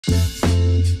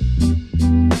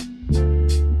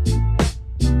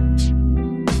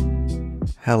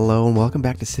Hello and welcome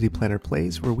back to City Planner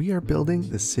Plays, where we are building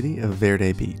the city of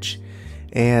Verde Beach.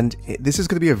 And this is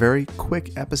going to be a very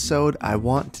quick episode. I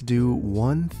want to do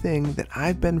one thing that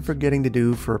I've been forgetting to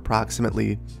do for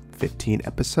approximately 15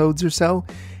 episodes or so,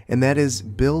 and that is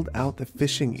build out the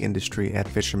fishing industry at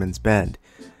Fisherman's Bend.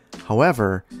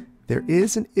 However, there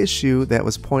is an issue that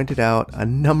was pointed out a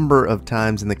number of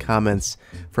times in the comments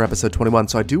for episode 21,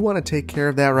 so I do want to take care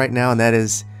of that right now, and that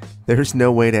is there's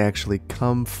no way to actually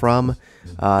come from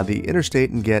the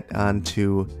interstate and get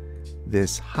onto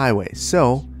this highway.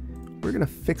 So we're going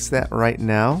to fix that right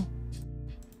now.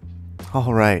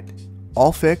 All right,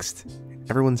 all fixed.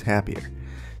 Everyone's happier.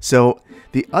 So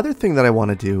the other thing that I want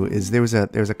to do is there's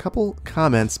a couple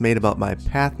comments made about my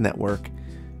path network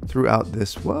throughout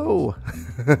this,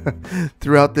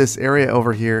 throughout this area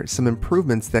over here, some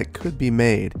improvements that could be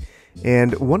made.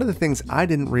 And one of the things I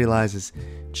didn't realize is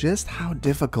just how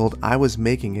difficult I was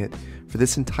making it for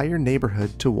this entire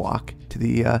neighborhood to walk to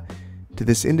the to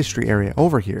this industry area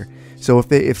over here. So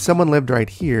if someone lived right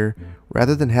here,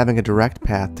 rather than having a direct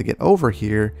path to get over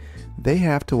here, they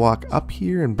have to walk up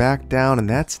here and back down, and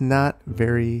that's not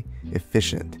very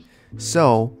efficient.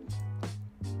 So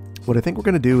what I think we're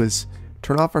going to do is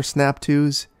turn off our snap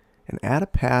twos and add a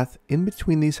path in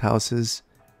between these houses,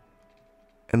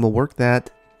 and we'll work that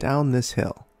down this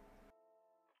hill.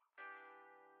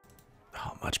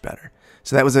 Oh, much better.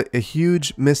 So that was a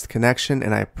huge missed connection,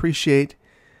 and I appreciate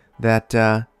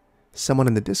that someone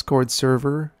in the Discord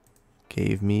server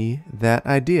gave me that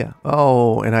idea.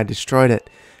 Oh, and I destroyed it.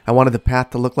 I wanted the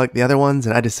path to look like the other ones,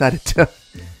 and I decided to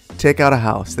take out a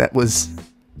house. That was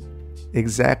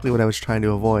exactly what I was trying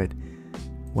to avoid.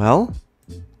 Well,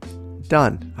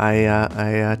 done.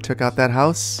 I took out that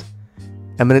house.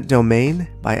 Eminent domain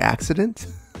by accident.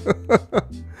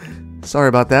 Sorry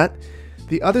about that.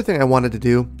 The other thing I wanted to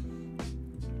do,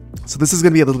 so this is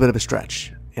going to be a little bit of a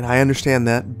stretch, and I understand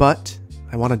that, but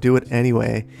I want to do it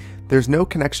anyway. There's no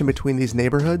connection between these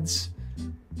neighborhoods,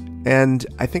 and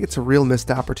I think it's a real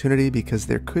missed opportunity because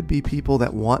there could be people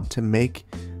that want to make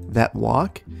that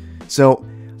walk. So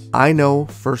I know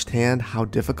firsthand how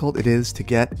difficult it is to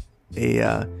get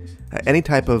any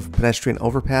type of pedestrian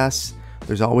overpass.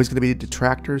 There's always going to be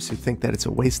detractors who think that it's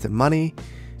a waste of money,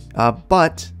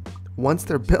 but once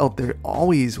they're built, they're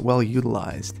always well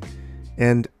utilized.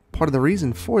 And part of the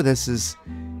reason for this is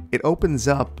it opens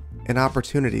up an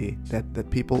opportunity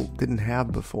that people didn't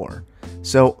have before.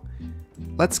 So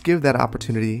let's give that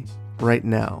opportunity right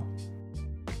now.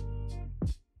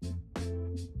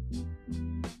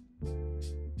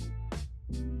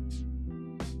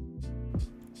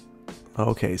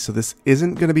 Okay, so this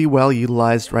isn't going to be well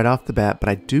utilized right off the bat, but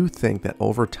I do think that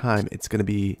over time it's going to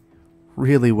be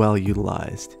really well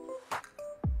utilized.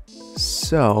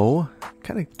 So,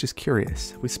 kind of just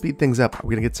curious. We speed things up. Are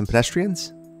we going to get some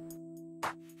pedestrians?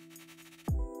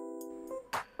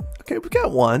 Okay, we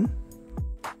got one.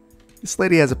 This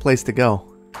lady has a place to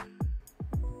go.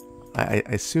 I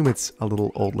assume it's a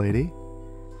little old lady.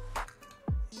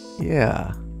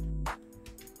 Yeah.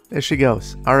 There she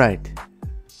goes. All right.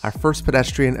 Our first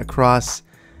pedestrian across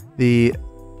the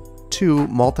two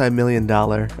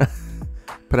multi-million-dollar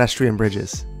pedestrian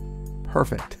bridges.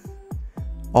 Perfect.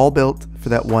 All built for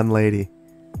that one lady.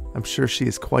 I'm sure she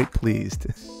is quite pleased.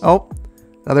 Oh,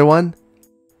 another one.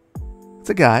 It's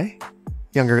a guy.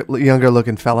 Younger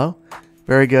looking fellow.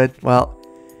 Very good. Well,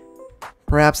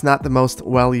 perhaps not the most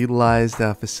well-utilized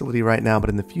facility right now, but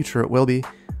in the future it will be.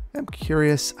 I'm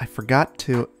curious. I forgot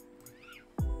to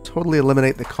totally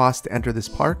eliminate the cost to enter this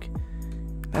park.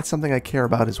 That's something I care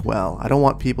about as well. I don't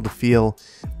want people to feel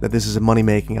that this is a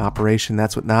money-making operation.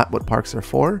 That's not what parks are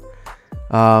for.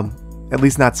 At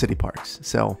least not city parks.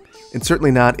 So, and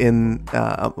certainly not in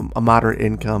a moderate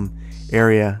income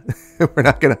area. We're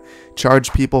not going to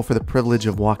charge people for the privilege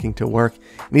of walking to work.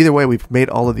 And either way, we've made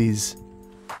all of these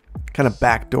kind of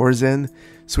back doors in,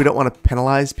 so we don't want to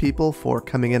penalize people for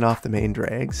coming in off the main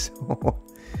drags.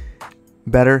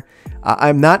 Better.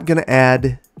 I'm not going to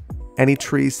add any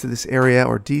trees to this area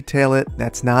or detail it.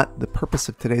 That's not the purpose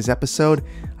of today's episode.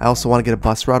 I also want to get a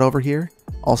bus route over here.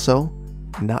 Also,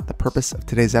 not the purpose of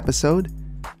today's episode.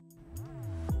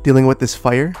 Dealing with this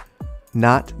fire,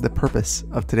 not the purpose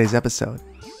of today's episode.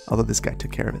 Although this guy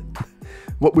took care of it.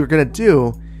 What we're going to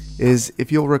do is,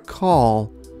 if you'll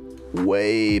recall,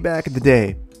 way back in the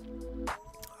day,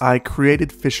 I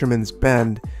created Fisherman's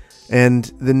Bend, and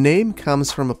the name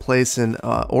comes from a place in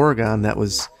Oregon that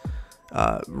was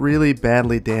really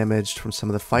badly damaged from some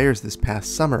of the fires this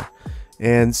past summer.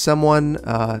 And someone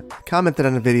commented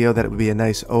on a video that it would be a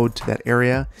nice ode to that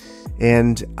area,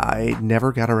 and I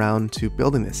never got around to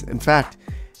building this. In fact,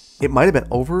 it might have been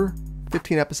over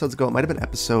 15 episodes ago. It might have been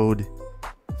episode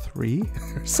 3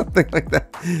 or something like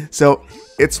that. So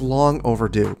it's long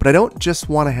overdue. But I don't just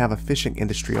want to have a fishing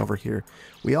industry over here.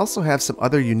 We also have some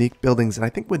other unique buildings that I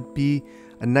think would be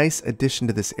a nice addition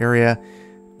to this area.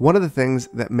 One of the things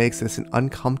that makes this an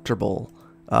uncomfortable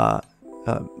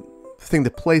thing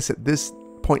to place at this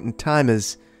point in time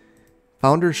is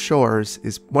Founders Shores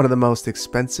is one of the most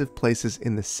expensive places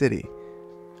in the city.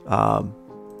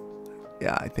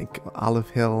 Yeah, I think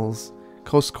Olive Hills,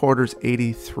 Coast Quarters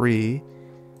 83,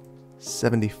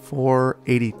 74,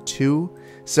 82.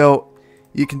 So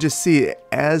you can just see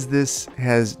as this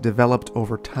has developed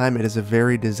over time, it is a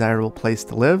very desirable place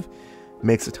to live. It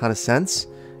makes a ton of sense.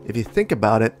 If you think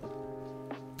about it,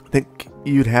 I think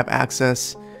you'd have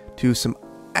access to some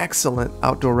excellent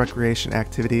outdoor recreation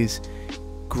activities,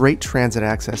 great transit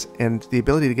access, and the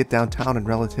ability to get downtown in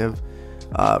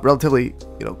relatively,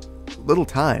 little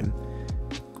time.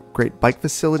 Great bike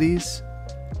facilities,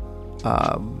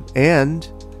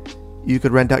 and you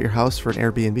could rent out your house for an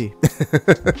Airbnb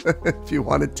if you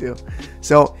wanted to.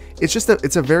 So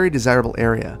it's a very desirable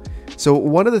area. So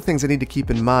one of the things I need to keep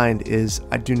in mind is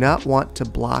I do not want to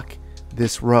block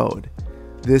this road.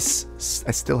 I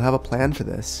still have a plan for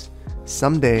this.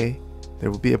 Someday there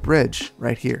will be a bridge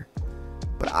right here,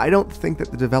 but I don't think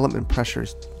that the development pressure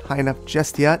is high enough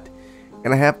just yet,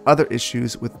 and I have other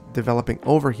issues with developing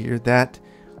over here that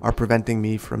are preventing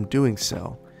me from doing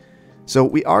so. So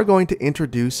we are going to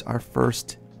introduce our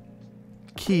first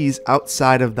keys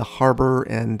outside of the harbor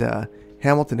and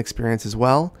Hamilton experience as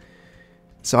well.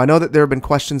 So I know that there have been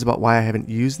questions about why I haven't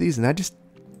used these, and I just,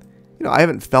 I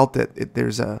haven't felt that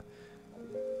there's a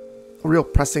real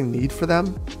pressing need for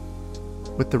them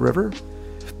with the river.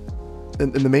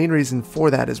 And the main reason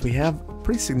for that is we have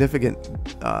pretty significant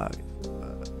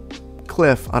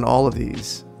cliff on all of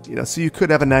these. So you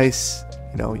could have a nice,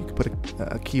 you could put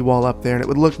a key wall up there and it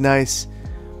would look nice,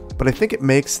 but I think it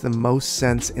makes the most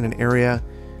sense in an area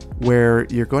where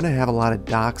you're going to have a lot of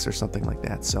docks or something like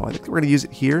that. So I think we're going to use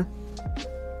it here.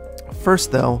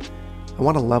 First though, I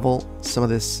want to level some of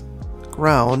this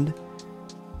ground.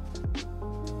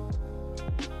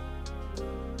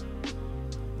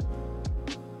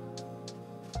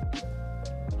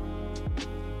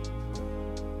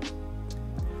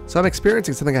 So I'm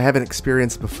experiencing something I haven't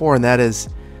experienced before, and that is,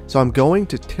 so I'm going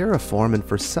to terraform, and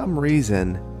for some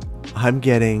reason, I'm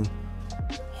getting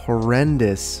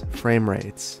horrendous frame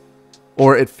rates.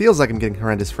 Or it feels like I'm getting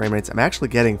horrendous frame rates. I'm actually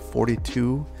getting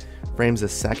 42 frames a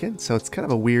second, so it's kind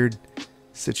of a weird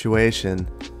situation.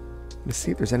 Let me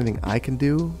see if there's anything I can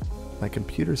do. My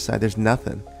computer side, there's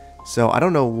nothing. So I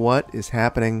don't know what is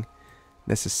happening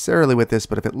necessarily with this,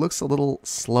 but if it looks a little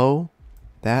slow,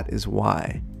 that is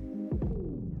why.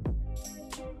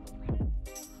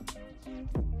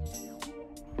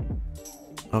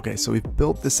 Okay, so we've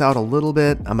built this out a little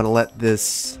bit. I'm going to let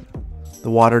the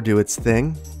water do its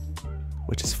thing,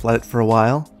 which is flood it for a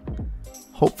while.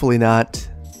 Hopefully not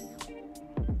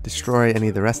destroy any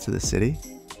of the rest of the city.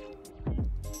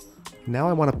 Now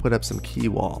I want to put up some key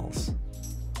walls.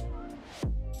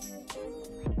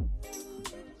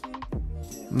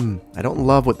 I don't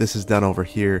love what this has done over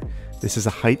here. This is a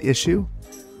height issue.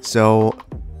 So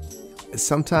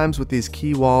sometimes with these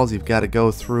key walls, you've got to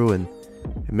go through and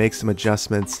make some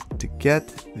adjustments to get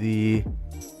the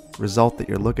result that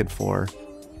you're looking for.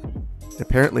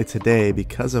 Apparently today,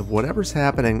 because of whatever's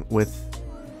happening with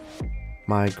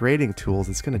my grading tools,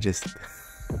 it's going to just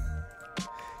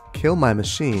kill my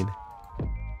machine.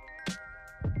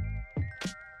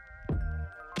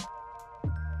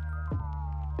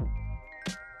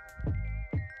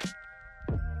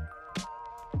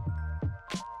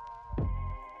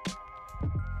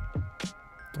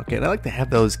 Okay, and I like to have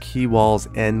those key walls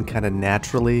end kind of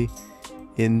naturally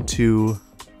into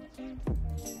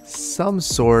some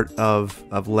sort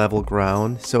of level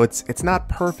ground. So it's not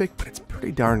perfect, but it's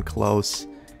pretty darn close.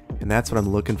 And that's what I'm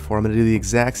looking for. I'm going to do the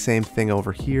exact same thing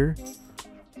over here.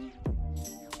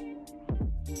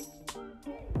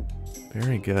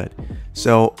 Very good.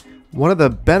 So one of the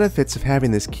benefits of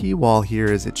having this key wall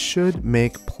here is it should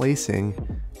make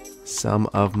placing some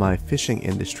of my fishing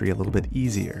industry a little bit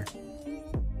easier.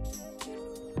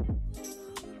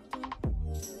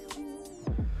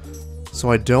 So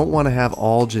I don't want to have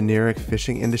all generic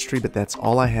fishing industry, but that's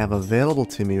all I have available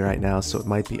to me right now, so it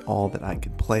might be all that I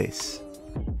can place.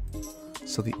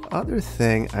 So the other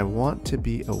thing I want to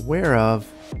be aware of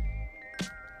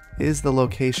is the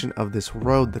location of this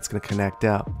road that's going to connect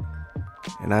up.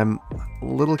 And I'm a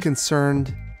little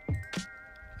concerned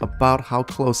about how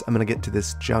close I'm going to get to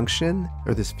this junction,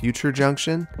 or this future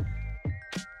junction.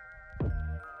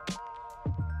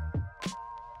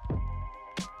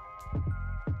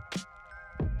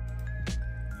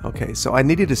 Okay, so I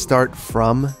needed to start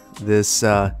from this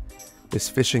this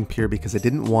fishing pier because I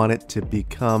didn't want it to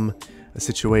become a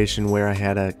situation where I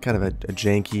had a kind of a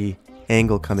janky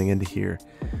angle coming into here.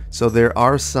 So there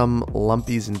are some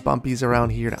lumpies and bumpies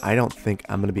around here that I don't think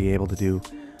I'm going to be able to do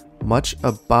much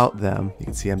about them. You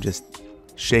can see I'm just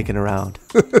shaking around.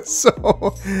 So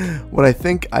what I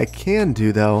think I can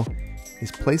do though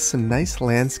is place some nice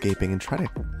landscaping and try to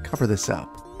cover this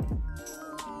up.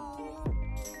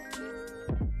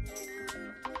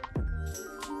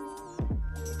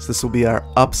 So this will be our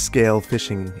upscale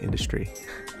fishing industry.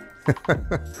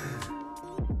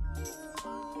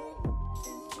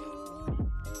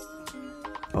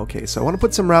 Okay, so I want to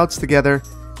put some routes together,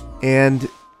 and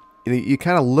you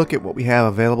kind of look at what we have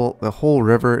available. The whole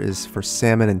river is for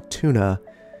salmon and tuna.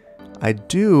 I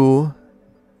do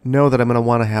know that I'm going to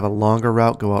want to have a longer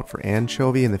route go out for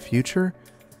anchovy in the future.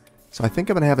 So I think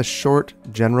I'm going to have a short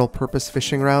general purpose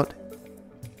fishing route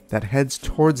that heads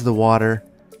towards the water.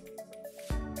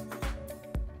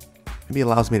 Maybe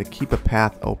allows me to keep a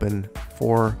path open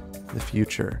for the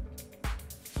future.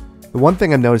 The one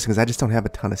thing I'm noticing is I just don't have a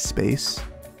ton of space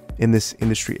in this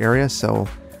industry area, so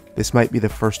this might be the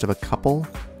first of a couple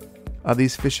of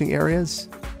these fishing areas.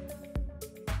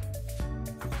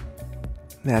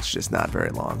 That's just not very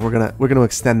long. We're gonna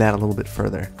extend that a little bit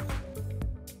further.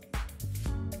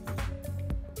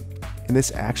 And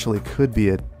this actually could be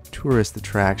a tourist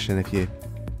attraction if you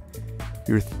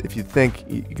think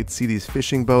you could see these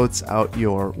fishing boats out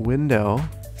your window.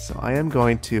 So I am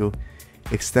going to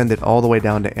extend it all the way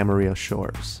down to Amarillo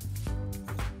Shores.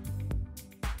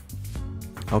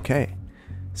 Okay,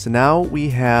 so now we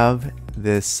have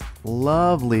this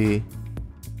lovely,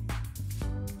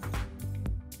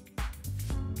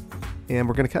 and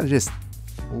we're going to kind of just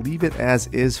leave it as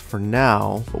is for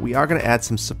now, but we are going to add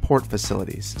some support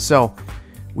facilities. So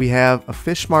we have a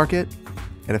fish market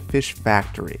and a fish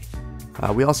factory.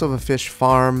 We also have a fish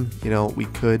farm. You know, we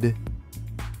could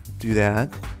do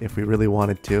that if we really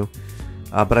wanted to.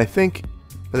 But I think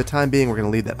for the time being, we're going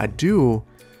to leave that. I do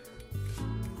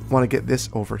want to get this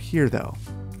over here, though.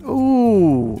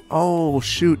 Ooh, oh,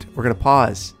 shoot. We're going to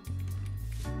pause.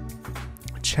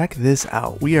 Check this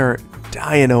out. We are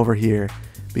dying over here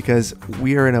because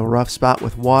we are in a rough spot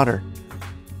with water.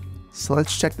 So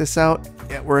let's check this out.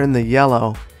 Yeah, we're in the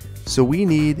yellow. So we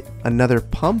need another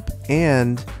pump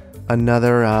and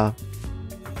another,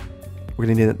 we're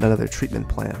going to need another treatment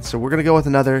plant. So we're going to go with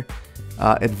another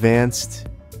advanced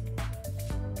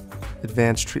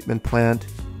treatment plant,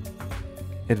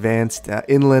 advanced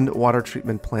inland water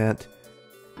treatment plant.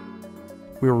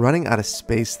 We were running out of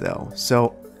space though.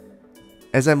 So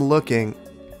as I'm looking,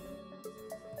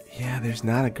 yeah, there's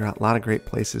not a lot of great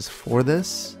places for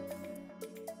this.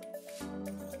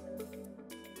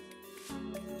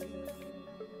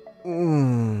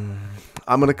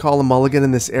 I'm going to call a mulligan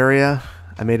in this area.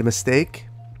 I made a mistake.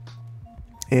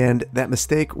 And that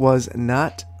mistake was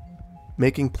not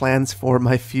making plans for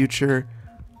my future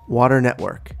water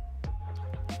network.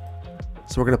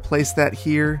 So we're going to place that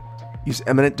here, use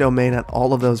eminent domain on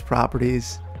all of those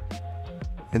properties,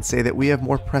 and say that we have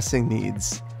more pressing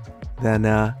needs than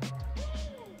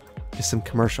just some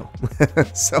commercial.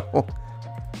 So,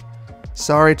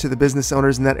 sorry to the business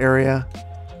owners in that area,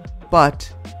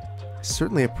 but I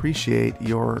certainly appreciate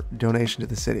your donation to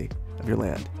the city of your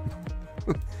land.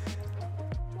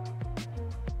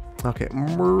 Okay,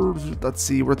 let's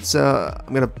see. I'm going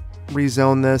to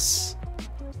rezone this,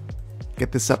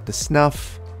 get this up to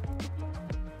snuff.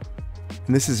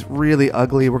 And this is really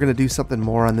ugly. We're going to do something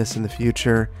more on this in the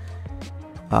future.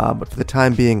 But for the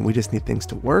time being, we just need things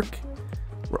to work.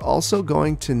 We're also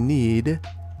going to need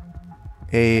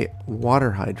a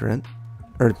water hydrant,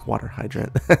 a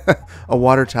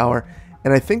water tower.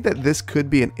 And I think that this could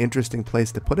be an interesting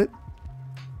place to put it.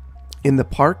 In the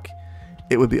park,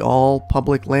 it would be all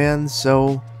public land,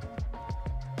 so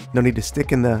no need to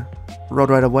stick in the road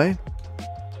right away.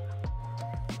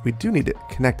 We do need to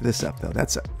connect this up, though.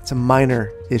 That's a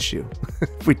minor issue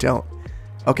if we don't.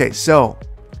 Okay, so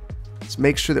let's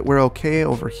make sure that we're okay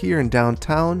over here in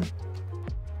downtown.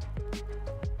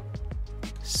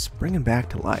 Springing back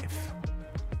to life.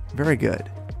 Very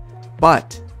good.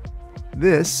 But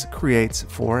this creates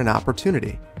for an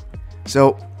opportunity.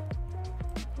 So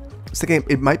I was thinking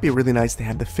it might be really nice to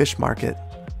have the fish market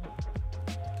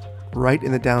right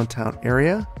in the downtown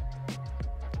area.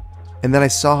 And then I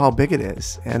saw how big it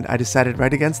is, and I decided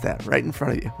right against that, right in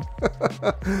front of you.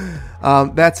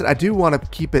 That's it. I do want to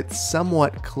keep it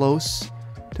somewhat close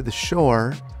to the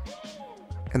shore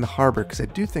and the harbor, because I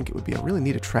do think it would be a really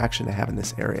neat attraction to have in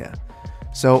this area.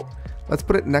 So let's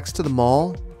put it next to the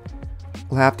mall.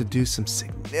 we'll have to do some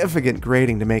significant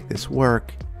grading to make this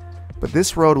work, but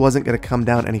this road wasn't going to come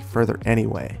down any further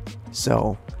anyway,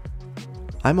 so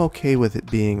I'm okay with it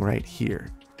being right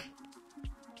here.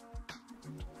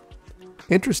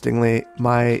 Interestingly,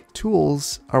 my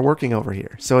tools are working over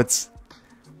here, so it's,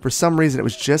 for some reason, it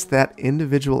was just that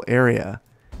individual area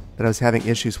that I was having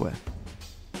issues with.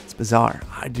 It's bizarre.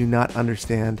 I do not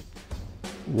understand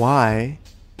why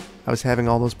I was having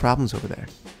all those problems over there.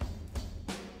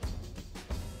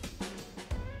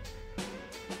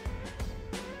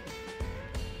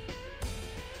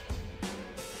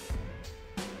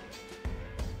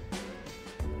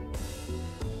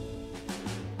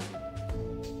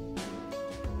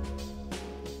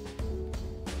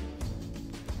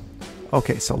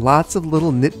 Okay, so lots of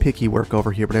little nitpicky work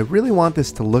over here, but I really want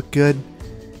this to look good.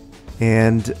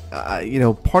 And, you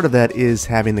know, part of that is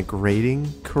having the grading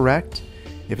correct.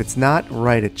 If it's not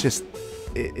right, it just,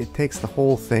 it takes the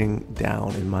whole thing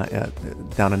down in my,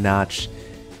 down a notch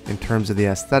in terms of the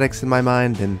aesthetics in my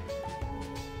mind, and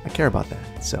I care about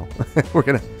that. So we're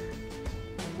gonna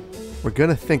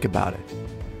think about it.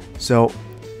 So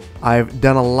I've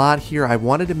done a lot here. I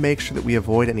wanted to make sure that we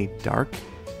avoid any dark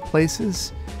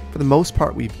places. For the most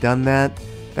part, we've done that.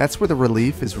 That's where the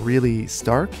relief is really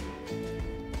stark.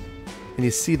 And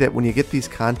you see that when you get these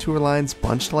contour lines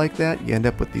bunched like that, you end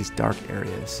up with these dark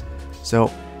areas. So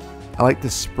I like to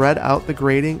spread out the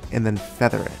grading and then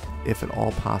feather it, if at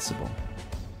all possible.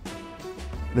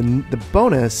 The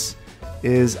bonus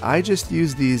is I just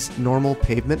use these normal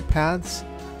pavement paths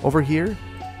over here.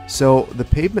 So the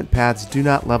pavement paths do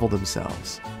not level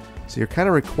themselves. So you're kind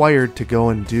of required to go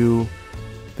and do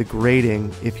the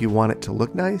grading if you want it to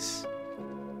look nice.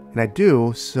 And I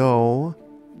do, so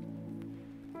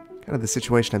kind of the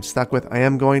situation I'm stuck with. I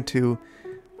am going to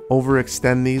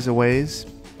overextend these a ways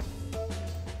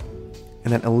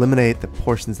and then eliminate the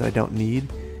portions that I don't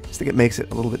need. Just think it makes it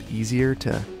a little bit easier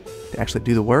to actually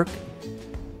do the work.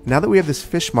 Now that we have this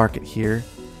fish market here,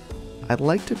 I'd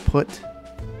like to put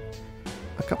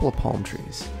a couple of palm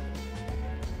trees.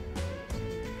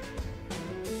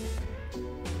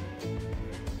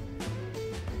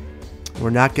 We're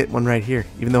not getting one right here.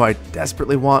 Even though I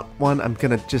desperately want one, I'm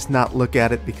gonna just not look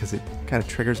at it because it kind of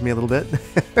triggers me a little bit.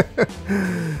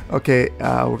 Okay,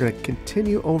 we're gonna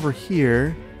continue over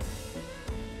here.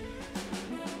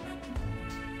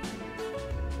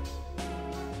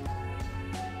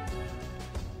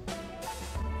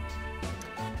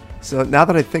 So now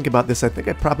that I think about this, I think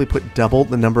I'd probably put double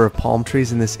the number of palm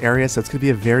trees in this area, so it's gonna be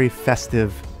a very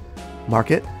festive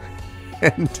market.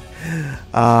 And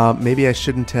maybe I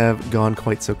shouldn't have gone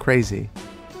quite so crazy,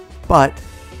 but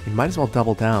you might as well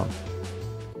double down.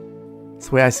 That's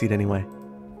the way I see it anyway.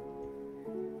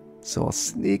 So I'll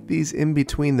sneak these in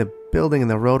between the building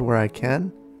and the road where I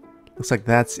can. Looks like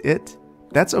that's it.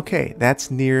 That's okay.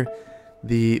 That's near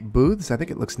the booths. I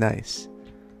think it looks nice.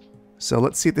 So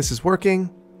let's see if this is working.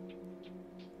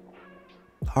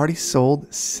 Already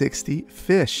sold 60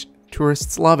 fish.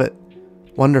 Tourists love it.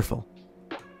 Wonderful.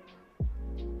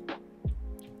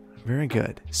 Very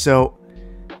good. So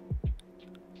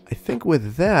I think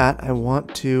with that, I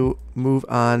want to move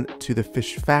on to the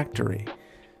fish factory.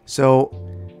 So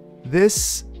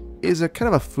this is a kind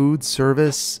of a food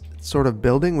service sort of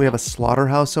building. We have a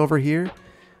slaughterhouse over here.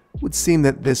 Would seem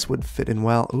that this would fit in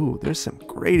well. Ooh, there's some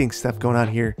grating stuff going on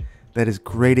here that is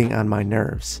grating on my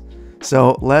nerves.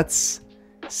 So let's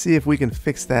see if we can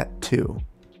fix that too.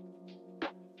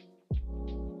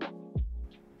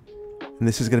 And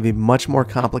this is going to be much more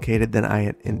complicated than I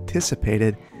had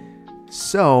anticipated.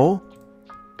 So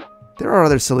there are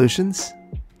other solutions.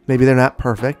 Maybe they're not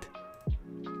perfect,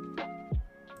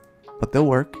 but they'll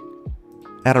work.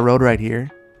 Add a road right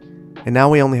here. And now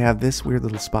we only have this weird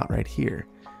little spot right here,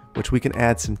 which we can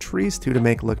add some trees to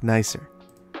make it look nicer.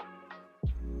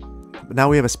 But now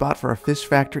we have a spot for our fish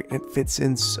factory, and it fits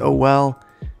in so well.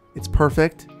 It's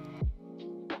perfect.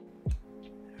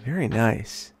 Very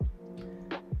nice.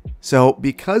 So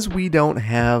because we don't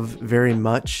have very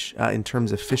much in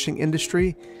terms of fishing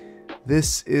industry,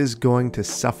 this is going to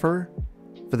suffer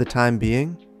for the time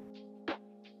being.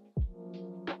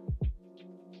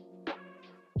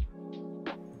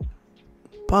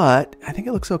 But I think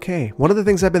it looks okay. One of the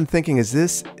things I've been thinking is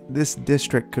this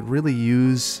district could really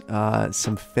use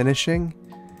some finishing.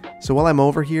 So while I'm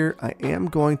over here, I am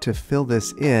going to fill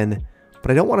this in,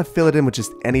 but I don't want to fill it in with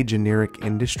just any generic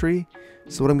industry.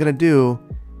 So what I'm going to do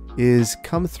is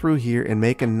come through here and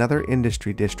make another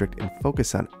industry district and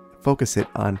focus it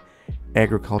on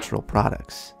agricultural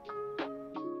products.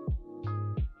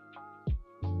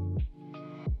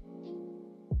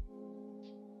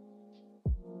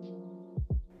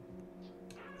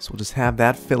 So we'll just have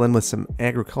that fill in with some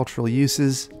agricultural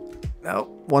uses. Now,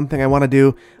 one thing I want to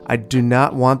do, I do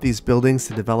not want these buildings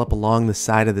to develop along the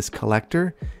side of this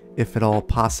collector, if at all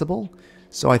possible.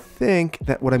 So I think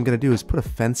that what I'm going to do is put a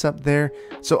fence up there.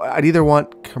 So I'd either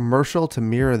want commercial to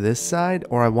mirror this side,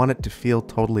 or I want it to feel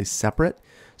totally separate.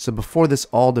 So before this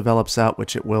all develops out,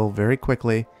 which it will very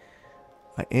quickly,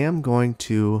 I am going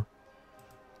to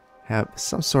have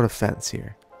some sort of fence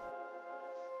here.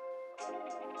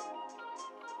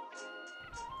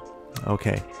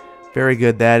 Okay, very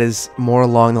good. That is more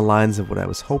along the lines of what I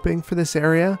was hoping for this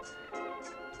area.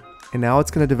 And now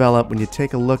it's going to develop. When you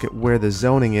take a look at where the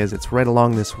zoning is, it's right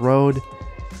along this road.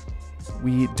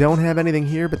 We don't have anything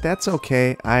here, but that's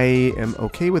okay. I am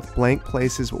okay with blank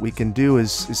places. What we can do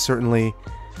is certainly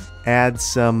add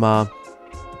some,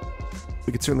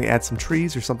 we could certainly add some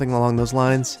trees or something along those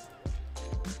lines.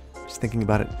 Just thinking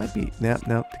about it, might be,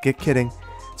 no, get kidding.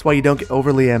 That's why you don't get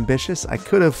overly ambitious. I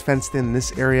could have fenced in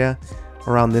this area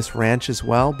around this ranch as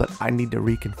well, but I need to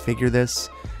reconfigure this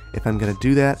if I'm going to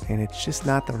do that, and it's just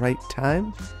not the right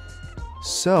time.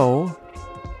 So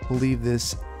we'll leave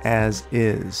this as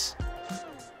is.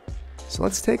 So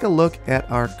let's take a look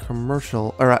at our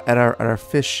commercial, or at our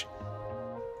fish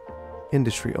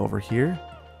industry over here.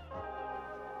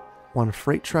 One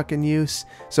freight truck in use.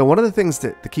 So one of the things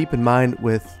to keep in mind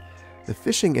with the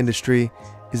fishing industry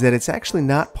is that it's actually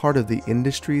not part of the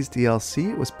Industries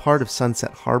DLC. It was part of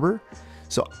Sunset Harbor.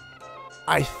 So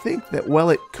I think that while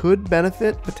it could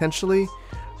benefit potentially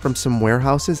from some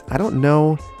warehouses, I don't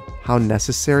know how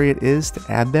necessary it is to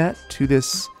add that to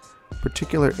this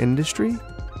particular industry.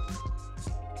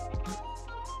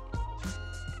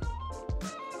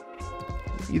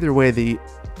 Either way, the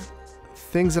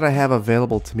things that I have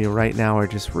available to me right now are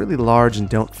just really large and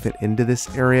don't fit into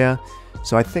this area.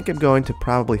 So I think I'm going to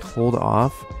probably hold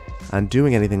off on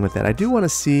doing anything with that. I do want to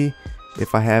see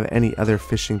if I have any other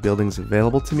fishing buildings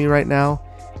available to me right now.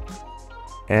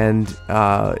 And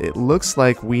it looks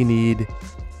like we need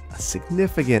a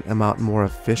significant amount more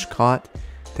of fish caught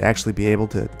to actually be able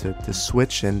to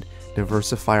switch and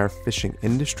diversify our fishing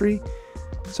industry.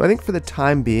 So I think for the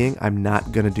time being, I'm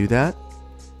not going to do that.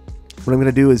 What I'm going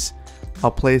to do is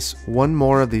I'll place one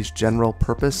more of these general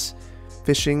purpose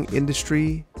fishing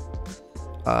industry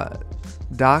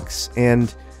docks,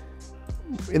 and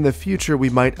in the future we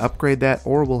might upgrade that,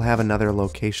 or we'll have another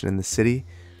location in the city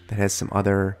that has some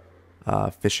other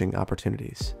fishing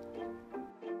opportunities.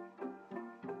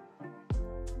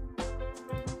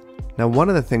 Now, one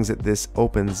of the things that this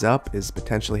opens up is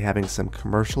potentially having some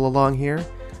commercial along here.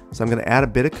 So I'm going to add a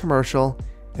bit of commercial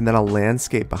and then I'll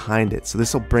landscape behind it. So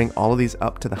this will bring all of these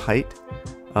up to the height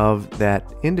of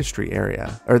that industry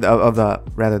area, or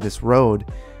rather this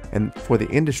road. And for the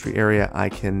industry area, I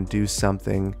can do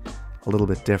something a little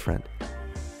bit different.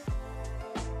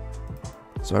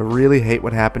 So I really hate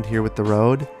what happened here with the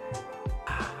road.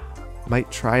 Might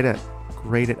try to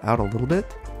grade it out a little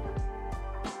bit.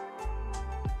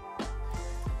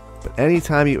 But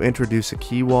anytime you introduce a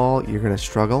key wall, you're going to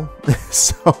struggle.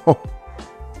 So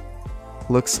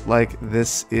looks like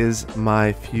this is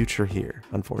my future here,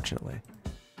 unfortunately.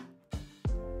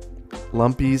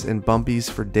 Lumpies and bumpies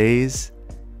for days.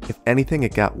 If anything,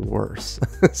 it got worse.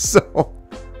 So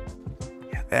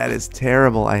yeah, that is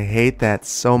terrible. I hate that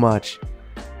so much.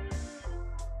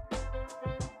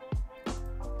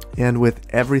 And with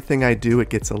everything I do, it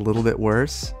gets a little bit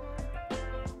worse.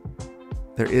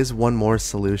 There is one more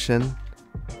solution.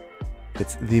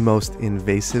 It's the most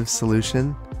invasive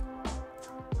solution.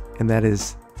 And that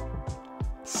is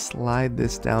slide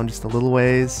this down just a little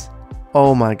ways.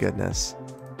 Oh my goodness.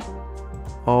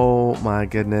 Oh my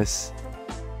goodness.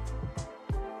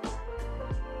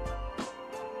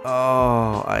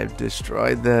 Oh, I've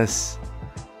destroyed this.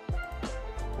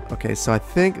 Okay, so I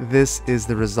think this is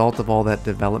the result of all that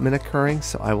development occurring.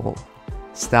 So I will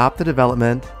stop the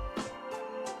development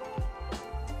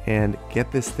and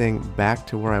get this thing back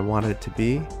to where I wanted it to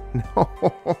be.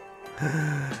 No.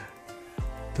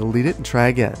 Delete it and try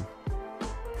again.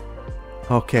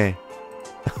 Okay.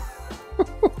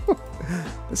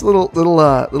 It's a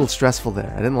little stressful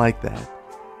there. I didn't like that.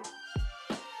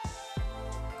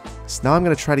 So now I'm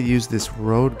going to try to use this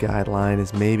road guideline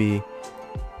as maybe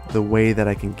the way that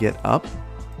I can get up.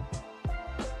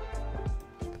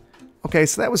 Okay,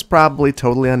 so that was probably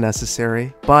totally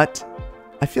unnecessary, but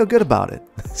I feel good about it.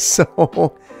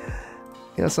 So,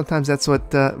 you know, sometimes that's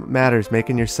what matters,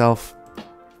 making yourself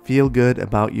feel good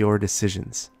about your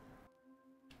decisions.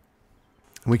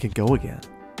 We can go again.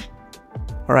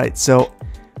 All right, so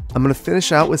I'm going to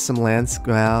finish out with some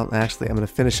well, actually, I'm going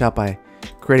to finish out by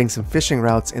creating some fishing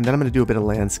routes, and then I'm going to do a bit of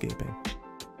landscaping.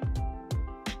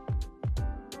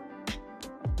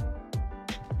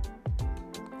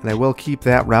 And I will keep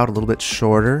that route a little bit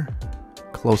shorter,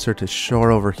 closer to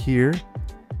shore over here.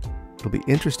 It'll be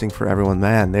interesting for everyone.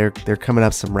 Man, they're coming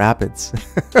up some rapids.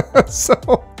 So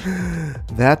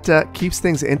that keeps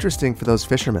things interesting for those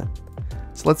fishermen.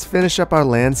 So let's finish up our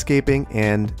landscaping,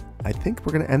 and I think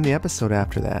we're going to end the episode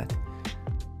after that.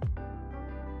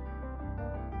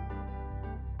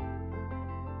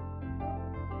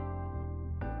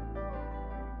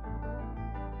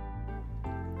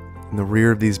 And the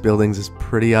rear of these buildings is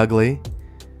pretty ugly,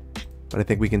 but I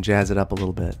think we can jazz it up a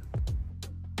little bit.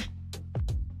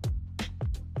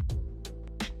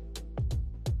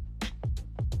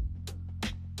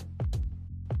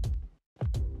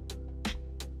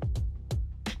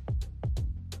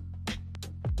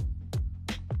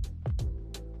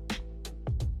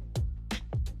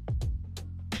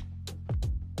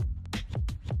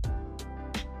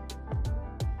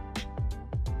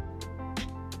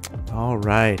 All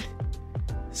right,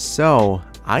 so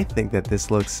I think that this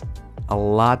looks a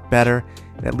lot better.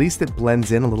 At least it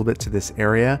blends in a little bit to this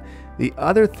area. The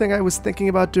other thing I was thinking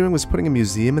about doing was putting a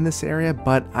museum in this area,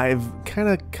 but I've kind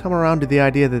of come around to the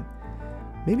idea that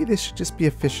maybe this should just be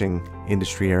a fishing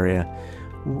industry area.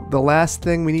 The last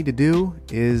thing we need to do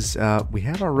is we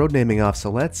have our road naming off, so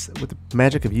let's, with the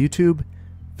magic of YouTube,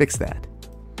 fix that.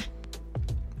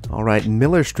 All right,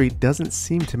 Miller Street doesn't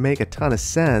seem to make a ton of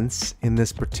sense in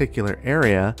this particular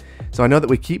area. So I know that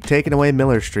we keep taking away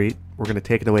Miller Street. We're going to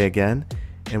take it away again.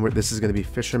 And this is going to be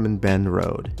Fisherman Bend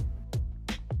Road.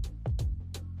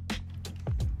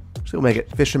 So we'll make it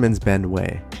Fisherman's Bend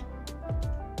Way.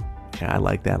 Yeah, I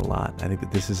like that a lot. I think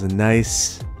that this is a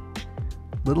nice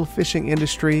little fishing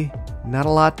industry. Not a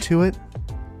lot to it.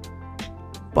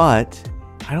 But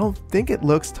I don't think it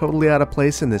looks totally out of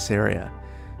place in this area.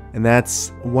 And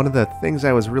that's one of the things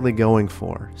I was really going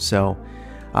for. So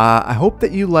I hope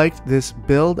that you liked this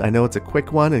build. I know it's a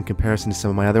quick one in comparison to some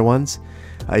of my other ones.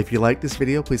 If you liked this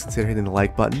video, please consider hitting the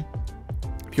like button.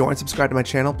 If you aren't subscribed to my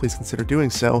channel, please consider doing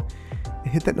so. And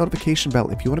hit that notification bell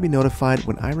if you want to be notified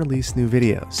when I release new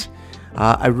videos.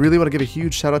 I really want to give a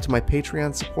huge shout out to my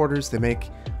Patreon supporters. They make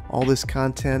all this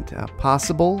content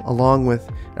possible, along with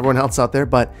everyone else out there.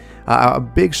 But a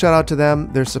big shout out to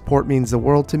them. Their support means the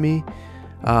world to me.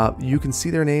 You can see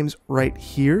their names right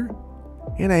here,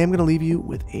 and I am going to leave you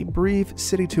with a brief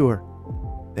city tour.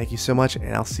 Thank you so much,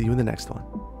 and I'll see you in the next one.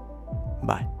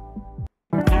 Bye.